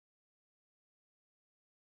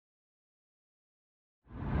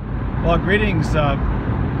Well, greetings,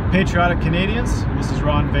 patriotic Canadians. This is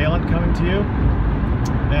Ron Vaillant coming to you.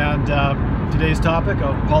 And today's topic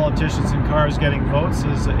of politicians and cars getting votes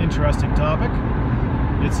is an interesting topic.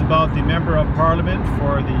 It's about the Member of Parliament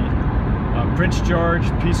for the Prince George,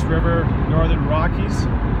 Peace River, Northern Rockies.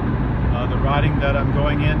 The riding that I'm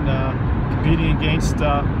going in, competing against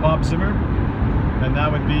Bob Zimmer. And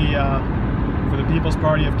that would be for the People's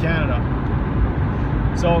Party of Canada.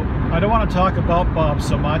 So I don't want to talk about Bob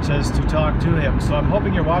so much as to talk to him. So I'm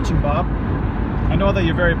hoping you're watching, Bob. I know that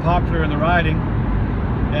you're very popular in the riding,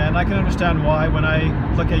 and I can understand why. When I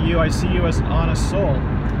look at you, I see you as an honest soul.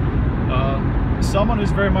 Someone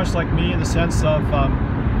who's very much like me in the sense of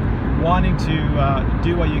wanting to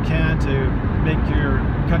do what you can to make your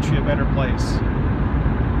country a better place.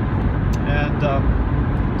 And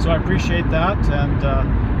so I appreciate that, and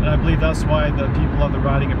I believe that's why the people of the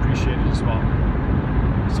riding appreciate it as well.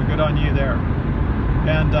 So good on you there.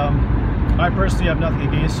 And I personally have nothing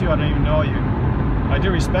against you. I don't even know you. I do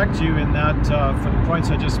respect you in that for the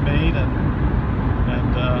points I just made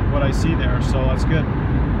and what I see there, so that's good.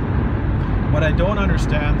 What I don't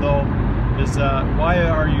understand though is why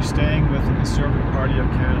are you staying with the Conservative Party of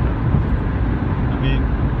Canada? I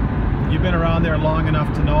mean, you've been around there long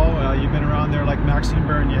enough to know. You've been around there like Maxime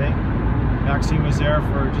Bernier. Maxime was there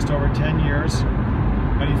for just over 10 years.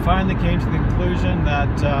 And he finally came to the conclusion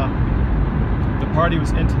that the party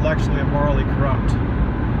was intellectually and morally corrupt.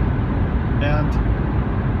 And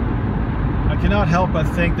I cannot help but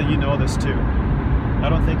think that you know this too. I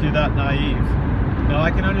don't think you're that naive. Now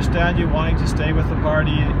I can understand you wanting to stay with the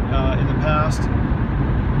party in the past,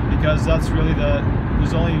 because that's really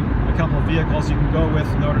there's only a couple of vehicles you can go with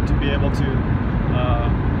in order to be able to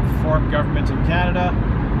form government in Canada,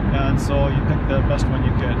 and so you picked the best one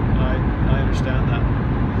you could. I understand that.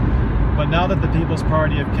 But now that the People's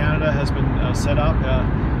Party of Canada has been set up,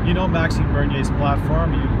 you know Maxime Bernier's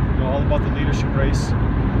platform, you know all about the leadership race.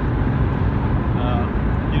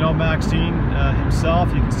 You know Maxime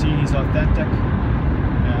himself, you can see he's authentic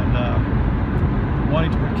and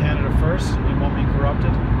wanting to put Canada first. He won't be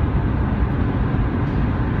corrupted.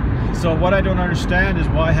 So what I don't understand is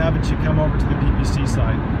why haven't you come over to the PPC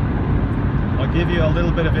side? I'll give you a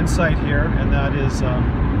little bit of insight here, and that is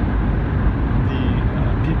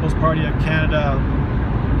People's Party of Canada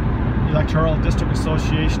Electoral District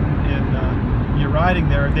Association in your riding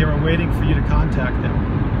there. They were waiting for you to contact them.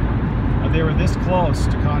 They were this close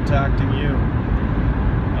to contacting you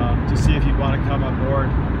to see if you'd want to come on board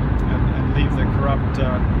and leave the corrupt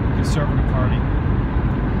Conservative Party.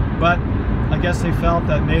 But I guess they felt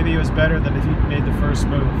that maybe it was better than if you made the first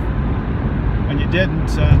move. And you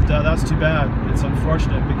didn't, and that's too bad. It's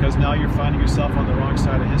unfortunate, because now you're finding yourself on the wrong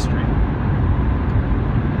side of history.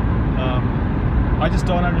 I just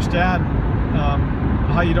don't understand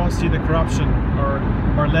how you don't see the corruption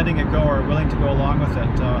or letting it go or willing to go along with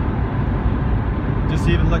it. Just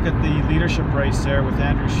even look at the leadership race there with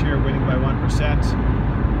Andrew Scheer winning by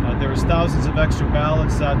 1%. There was thousands of extra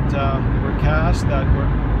ballots that were cast that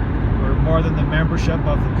were more than the membership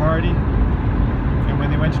of the party. And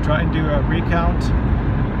when they went to try and do a recount,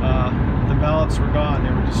 the ballots were gone,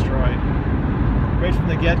 they were destroyed. Right from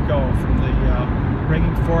the get-go, from the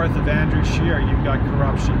bringing forth of Andrew Scheer, you've got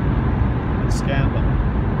corruption and scandal.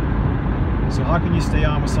 So how can you stay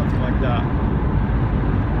on with something like that?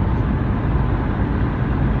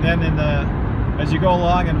 And then as you go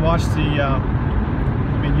along and watch I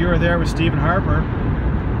mean, you were there with Stephen Harper.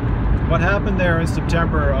 What happened there in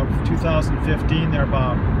September of 2015 there,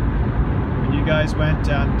 Bob? When you guys went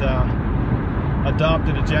and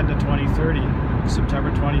adopted Agenda 2030,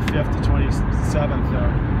 September 25th to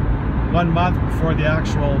 27th, 1 month before the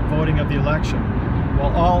actual voting of the election.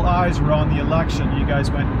 While all eyes were on the election, you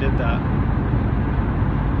guys went and did that.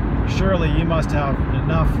 Surely you must have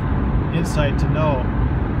enough insight to know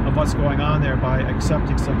of what's going on there by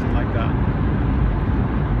accepting something like that.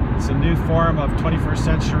 It's a new form of 21st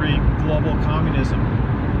century global communism,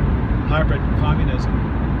 hybrid communism.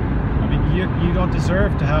 I mean, you don't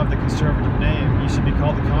deserve to have the Conservative name. You should be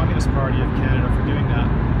called the Communist Party of Canada for doing that.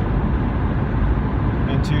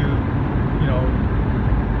 And to, you know,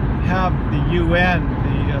 have the UN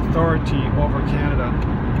the authority over Canada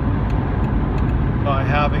by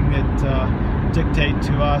having it dictate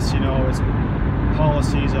to us, you know, its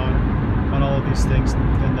policies on all of these things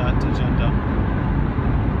within that agenda.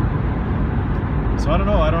 So I don't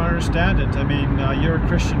know, I don't understand it. I mean, you're a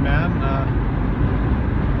Christian man.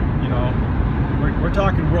 You know, we're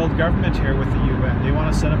talking world government here with the UN. They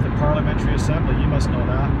want to set up the Parliamentary Assembly. You must know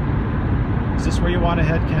that. Is this where you want to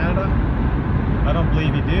head Canada? I don't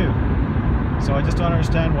believe you do. So I just don't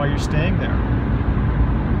understand why you're staying there.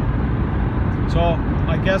 So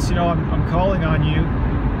I guess, you know, I'm calling on you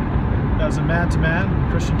as a man to man,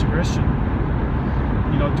 Christian to Christian.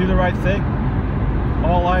 You know, do the right thing.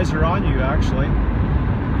 All eyes are on you, actually,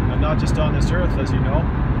 and not just on this earth, as you know.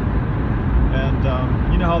 And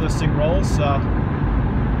you know how this thing rolls.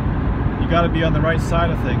 You got to be on the right side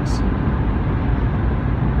of things.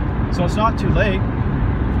 So it's not too late.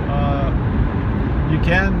 You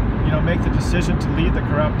can, you know, make the decision to leave the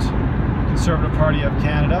corrupt Conservative Party of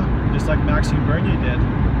Canada, just like Maxime Bernier did.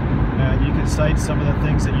 And you can cite some of the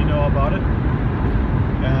things that you know about it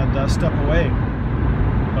and step away.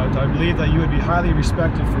 But I believe that you would be highly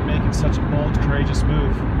respected for making such a bold, courageous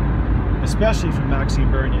move, especially from Maxime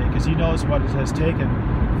Bernier, because he knows what it has taken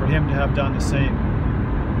for him to have done the same.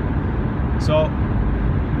 So,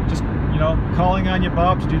 just, you know, calling on you,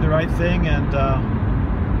 Bob, to do the right thing, and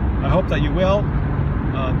I hope that you will,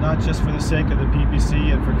 not just for the sake of the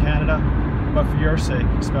PPC and for Canada, but for your sake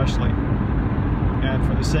especially, and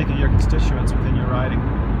for the sake of your constituents within your riding.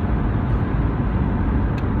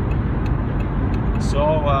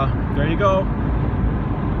 So there you go.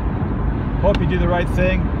 Hope you do the right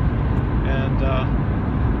thing, and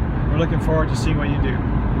we're looking forward to seeing what you do.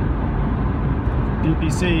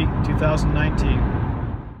 PPC 2019.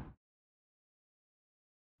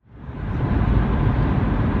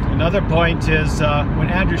 Another point is when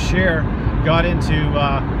Andrew Scheer got into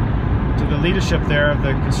to the leadership there of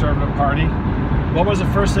the Conservative Party, what was the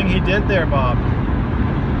first thing he did there, Bob?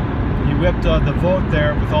 He whipped the vote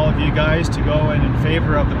there with all of you guys to go in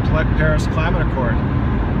favor of the Paris Climate Accord.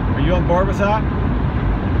 Are you on board with that?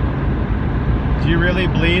 Do you really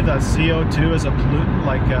believe that CO2 is a pollutant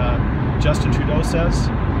like Justin Trudeau says?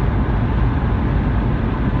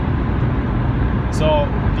 So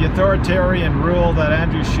the authoritarian rule that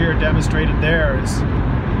Andrew Scheer demonstrated there is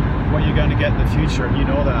what you're going to get in the future, and you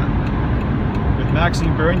know that. With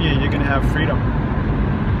Maxime Bernier, you're going to have freedom.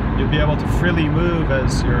 You'll be able to freely move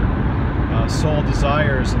as your soul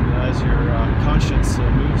desires and as your conscience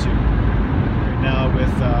moves you. Right now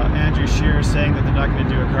with Andrew Scheer saying that they're not going to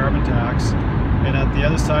do a carbon tax, and at the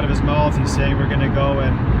other side of his mouth he's saying we're going to go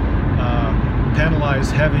and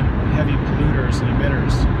penalize heavy polluters and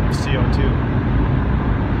emitters of CO2.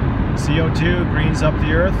 CO2 greens up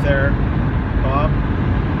the earth there, Bob.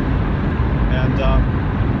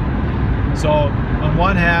 And so on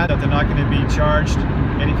one hand, that they're not going to be charged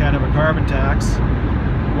any kind of a carbon tax,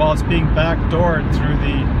 while it's being backdoored through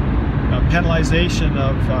the penalization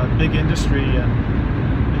of big industry,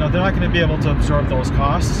 and you know they're not going to be able to absorb those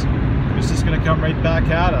costs. It's just going to come right back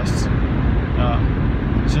at us.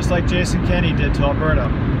 It's just like Jason Kenney did to Alberta,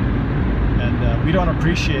 and we don't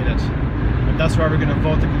appreciate it. But that's why we're going to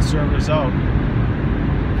vote the Conservatives out.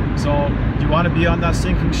 So, do you want to be on that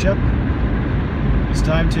sinking ship? It's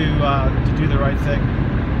time to do the right thing.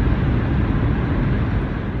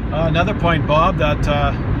 Another point, Bob, that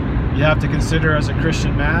you have to consider as a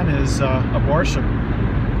Christian man is abortion.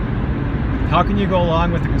 How can you go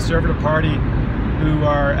along with the Conservative Party who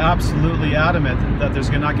are absolutely adamant that there's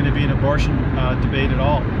not going to be an abortion debate at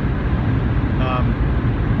all?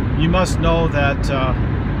 You must know that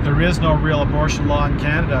there is no real abortion law in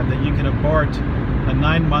Canada, that you can abort a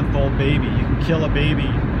 9-month-old baby. You can kill a baby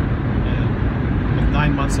with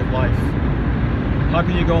 9 months of life. How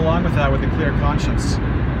can you go along with that with a clear conscience?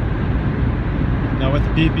 Now with the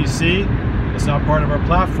PPC, it's not part of our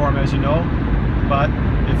platform, as you know, but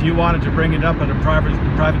if you wanted to bring it up at a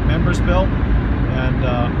private member's bill and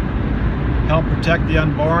help protect the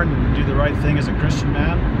unborn and do the right thing as a Christian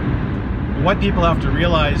man, what people have to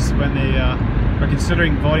realize when they are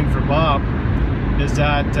considering voting for Bob is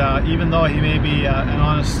that even though he may be an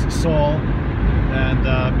honest soul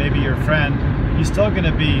and maybe your friend, he's still going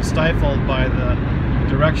to be stifled by the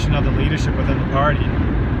direction of the leadership within the party.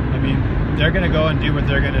 I mean, they're going to go and do what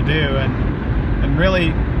they're going to do, and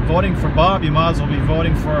really voting for Bob, you might as well be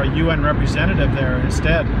voting for a UN representative there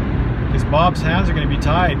instead, because Bob's hands are going to be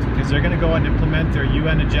tied, because they're going to go and implement their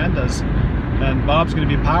UN agendas, and Bob's going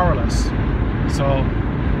to be powerless. So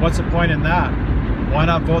what's the point in that? Why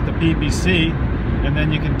not vote the PPC, and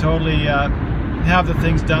then you can totally have the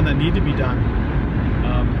things done that need to be done.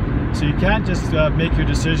 So you can't just make your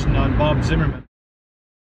decision on Bob Zimmerman.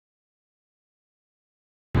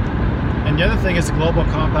 And the other thing is the Global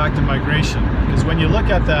Compact and migration, because when you look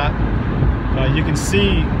at that, you can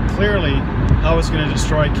see clearly how it's going to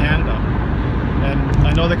destroy Canada. And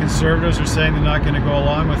I know the Conservatives are saying they're not going to go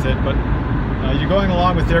along with it, but you're going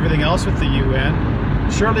along with everything else with the UN.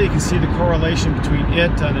 Surely you can see the correlation between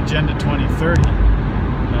it and Agenda 2030.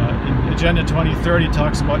 Agenda 2030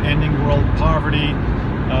 talks about ending world poverty,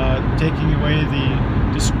 taking away the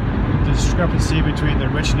the discrepancy between the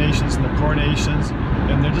rich nations and the poor nations,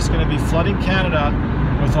 and they're just going to be flooding Canada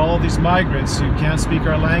with all of these migrants who can't speak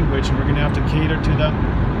our language, and we're going to have to cater to them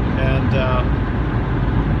and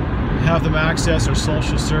have them access our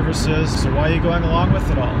social services. So why are you going along with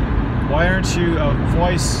it all? Why aren't you a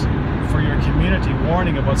voice for your community,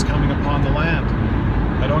 warning of what's coming upon the land?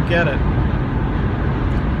 I don't get it.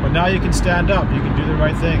 But now you can stand up, you can do the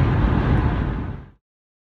right thing.